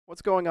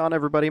What's going on,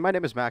 everybody? My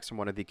name is Max. I'm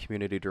one of the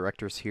community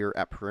directors here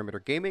at Perimeter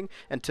Gaming,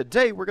 and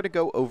today we're going to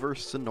go over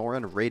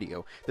Sonoran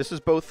Radio. This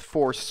is both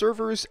for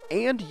servers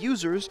and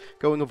users,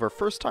 going over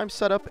first-time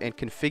setup and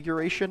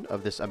configuration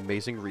of this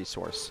amazing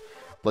resource.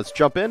 Let's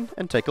jump in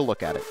and take a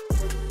look at it.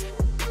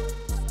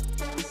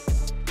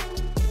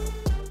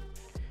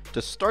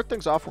 To start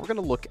things off, we're going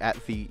to look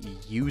at the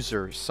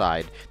user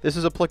side. This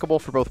is applicable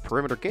for both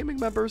Perimeter Gaming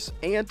members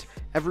and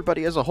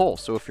everybody as a whole.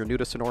 So if you're new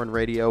to Sonoran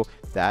Radio,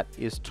 that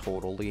is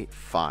totally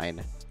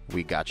fine.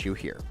 We got you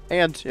here.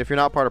 And if you're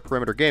not part of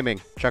Perimeter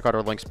Gaming, check out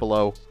our links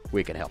below.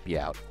 We can help you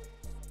out.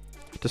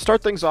 To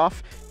start things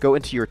off, go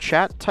into your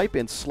chat, type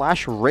in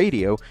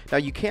 /radio. Now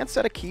you can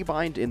set a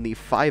keybind in the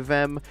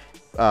FiveM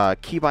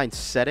keybind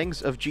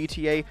settings of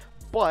GTA,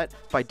 but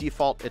by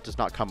default it does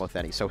not come with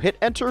any. So hit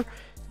enter.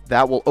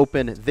 That will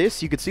open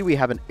this. You can see we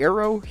have an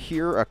arrow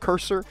here, a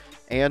cursor,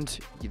 and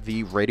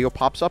the radio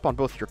pops up on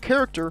both your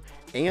character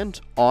and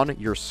on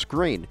your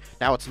screen.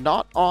 Now, it's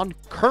not on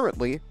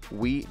currently.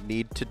 We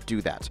need to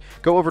do that.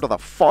 Go over to the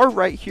far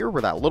right here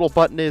where that little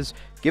button is,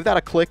 give that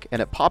a click,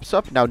 and it pops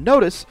up. Now,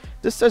 notice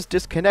this says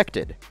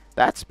disconnected.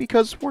 That's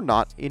because we're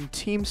not in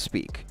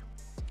Teamspeak.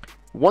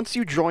 Once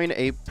you join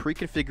a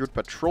pre-configured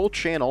patrol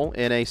channel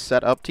in a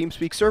set-up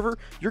Teamspeak server,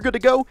 you're good to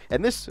go,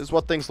 and this is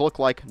what things look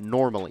like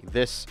normally.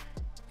 This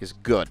is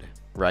good,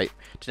 right?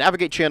 To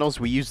navigate channels,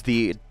 we use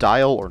the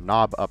dial or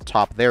knob up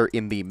top there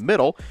in the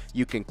middle.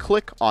 You can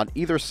click on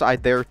either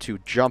side there to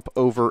jump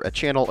over a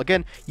channel.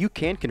 Again, you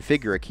can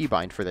configure a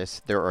keybind for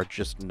this. There are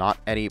just not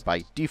any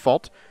by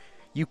default.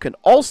 You can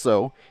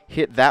also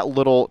hit that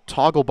little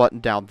toggle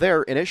button down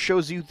there, and it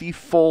shows you the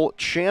full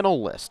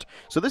channel list.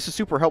 So this is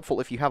super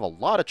helpful if you have a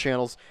lot of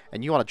channels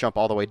and you want to jump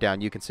all the way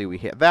down. You can see we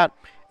hit that,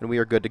 and we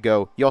are good to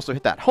go. You also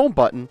hit that home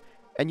button,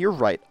 and you're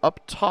right up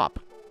top.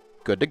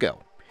 Good to go.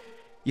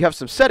 You have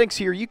some settings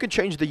here. You can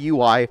change the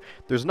UI.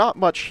 There's not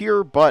much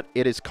here, but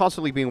it is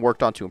constantly being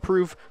worked on to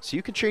improve, so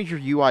you can change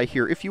your UI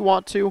here if you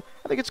want to.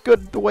 I think it's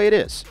good the way it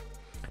is.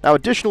 Now,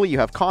 additionally, you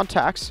have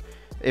contacts.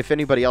 If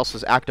anybody else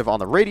is active on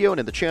the radio and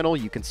in the channel,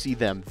 you can see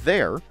them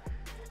there.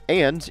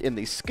 And in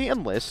the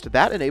scan list,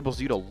 that enables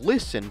you to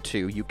listen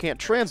to. You can't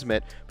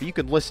transmit, but you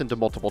can listen to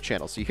multiple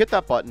channels. So you hit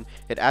that button,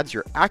 it adds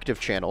your active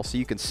channel, so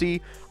you can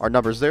see our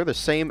numbers there, the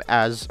same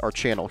as our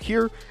channel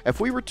here. If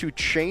we were to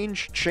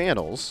change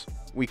channels,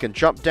 we can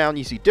jump down,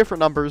 you see different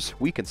numbers,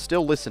 we can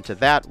still listen to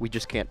that, we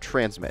just can't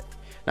transmit.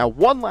 Now,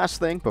 one last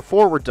thing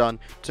before we're done,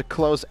 to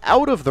close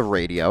out of the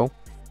radio,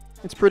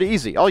 it's pretty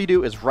easy. All you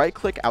do is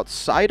right-click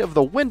outside of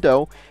the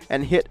window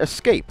and hit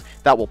escape.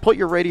 That will put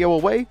your radio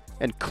away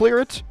and clear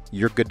it.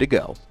 You're good to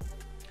go.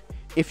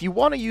 If you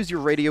want to use your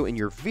radio in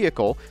your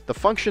vehicle, the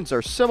functions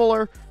are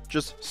similar,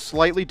 just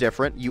slightly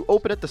different. You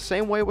open it the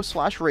same way with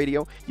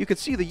 /radio. You can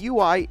see the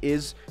UI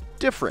is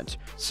different.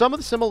 Some of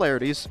the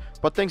similarities,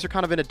 but things are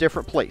kind of in a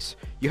different place.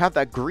 You have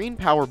that green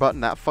power button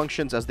that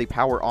functions as the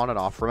power on and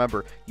off.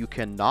 Remember, you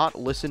cannot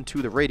listen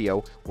to the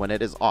radio when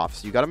it is off,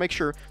 so you got to make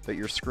sure that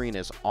your screen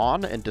is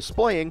on and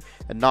displaying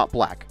and not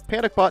black.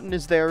 Panic button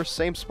is there,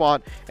 same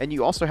spot, and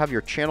you also have your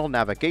channel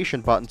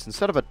navigation buttons.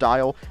 Instead of a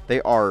dial,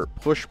 they are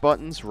push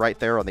buttons right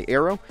there on the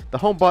arrow. The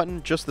home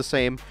button, just the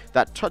same.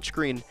 That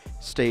touchscreen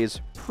stays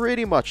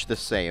pretty much the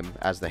same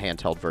as the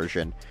handheld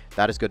version.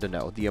 That is good to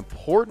know. The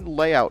important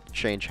layout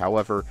change,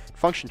 however,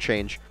 function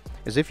change,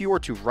 is if you were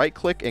to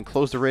right-click and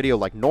close the radio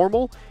like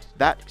normal,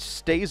 that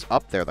stays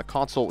up there. The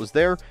console is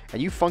there,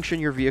 and you function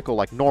your vehicle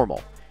like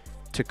normal.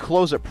 To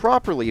close it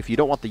properly, if you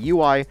don't want the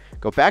UI,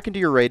 go back into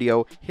your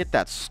radio, hit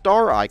that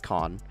star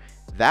icon.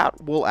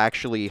 That will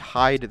actually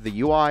hide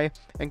the UI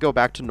and go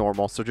back to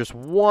normal. So just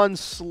one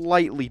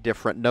slightly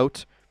different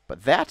note,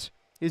 but that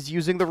is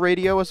using the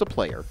radio as a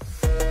player.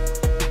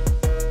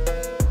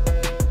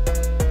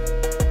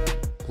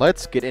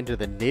 Let's get into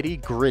the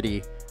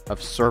nitty-gritty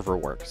of server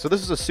work. So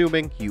this is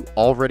assuming you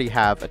already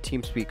have a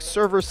Teamspeak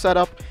server set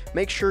up.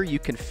 Make sure you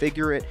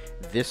configure it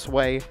this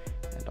way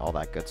and all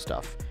that good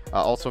stuff.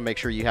 Also make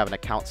sure you have an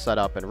account set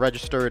up and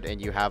registered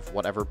and you have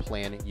whatever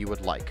plan you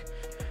would like.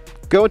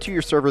 Go into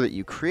your server that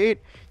you create,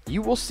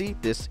 you will see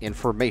this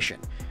information.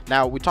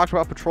 Now, we talked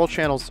about patrol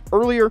channels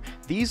earlier.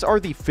 These are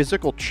the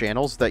physical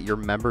channels that your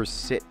members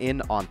sit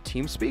in on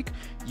Teamspeak.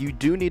 You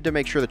do need to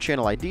make sure the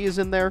channel ID is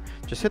in there.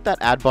 Just hit that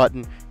add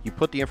button. You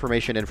put the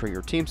information in from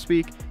your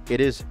Teamspeak.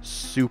 It is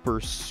super,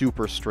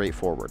 super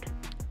straightforward.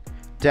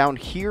 Down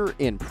here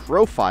in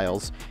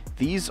profiles,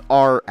 these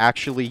are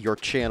actually your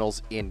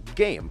channels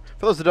in-game.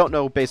 For those that don't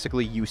know,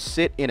 basically you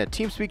sit in a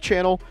Teamspeak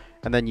channel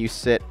and then you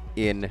sit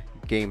in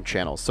game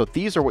channels. So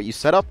these are what you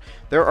set up.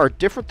 There are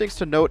different things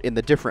to note in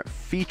the different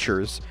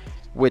features,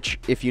 which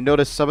if you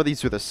notice some of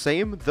these are the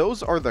same.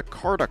 Those are the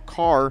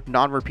car-to-car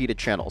non-repeated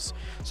channels.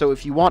 So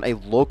if you want a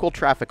local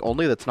traffic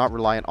only that's not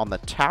reliant on the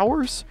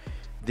towers,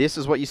 this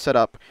is what you set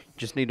up. You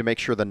just need to make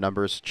sure the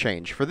numbers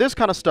change. For this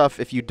kind of stuff,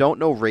 if you don't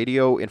know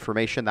radio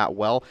information that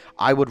well,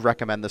 I would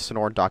recommend the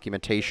Sonoran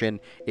Documentation.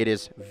 It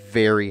is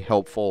very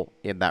helpful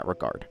in that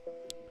regard.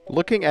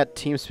 Looking at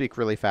Teamspeak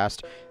really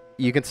fast,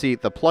 you can see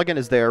the plugin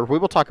is there. We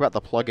will talk about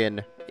the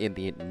plugin in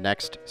the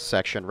next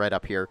section right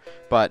up here,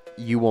 but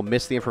you will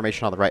miss the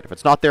information on the right if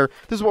it's not there.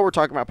 This is what we're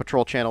talking about,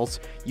 patrol channels.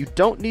 You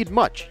don't need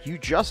much. You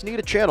just need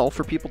a channel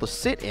for people to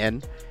sit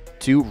in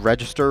to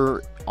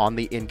register on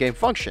the in-game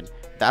function.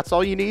 That's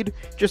all you need.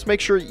 Just make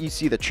sure you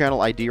see the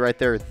channel ID right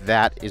there.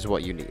 That is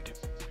what you need.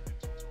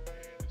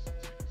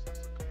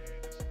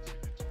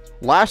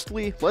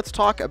 Lastly, let's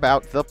talk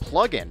about the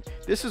plugin.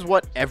 This is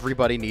what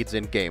everybody needs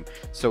in-game.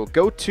 So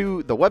go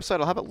to the website,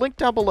 I'll have it linked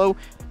down below,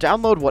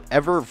 download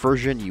whatever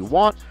version you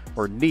want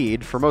or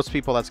need. For most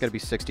people, that's going to be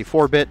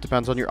 64-bit,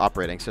 depends on your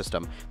operating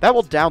system. That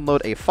will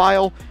download a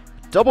file,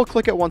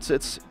 double-click it once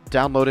it's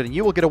downloaded, and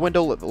you will get a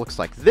window that looks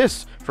like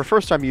this. For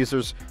first-time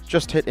users,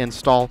 just hit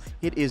install.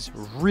 It is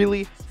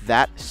really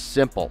that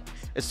simple.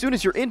 As soon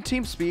as you're in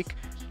Teamspeak,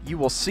 you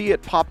will see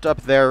it popped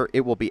up there.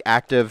 It will be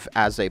active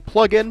as a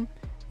plugin.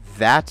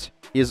 That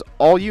is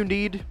all you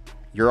need.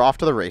 You're off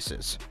to the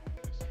races.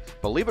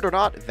 Believe it or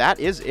not, that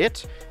is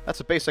it. That's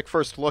a basic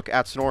first look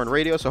at Sonoran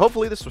Radio, so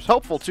hopefully this was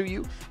helpful to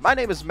you. My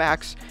name is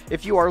Max.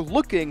 If you are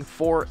looking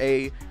for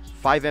a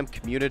FiveM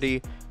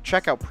community,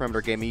 check out Perimeter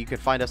Gaming. You can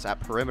find us at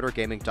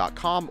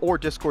perimetergaming.com or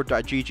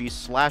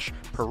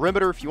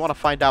discord.gg/perimeter if you want to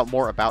find out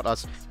more about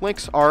us.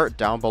 Links are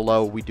down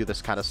below. We do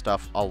this kind of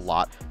stuff a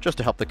lot just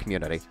to help the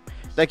community.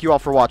 Thank you all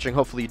for watching.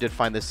 Hopefully you did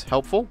find this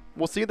helpful.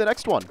 We'll see you in the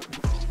next one.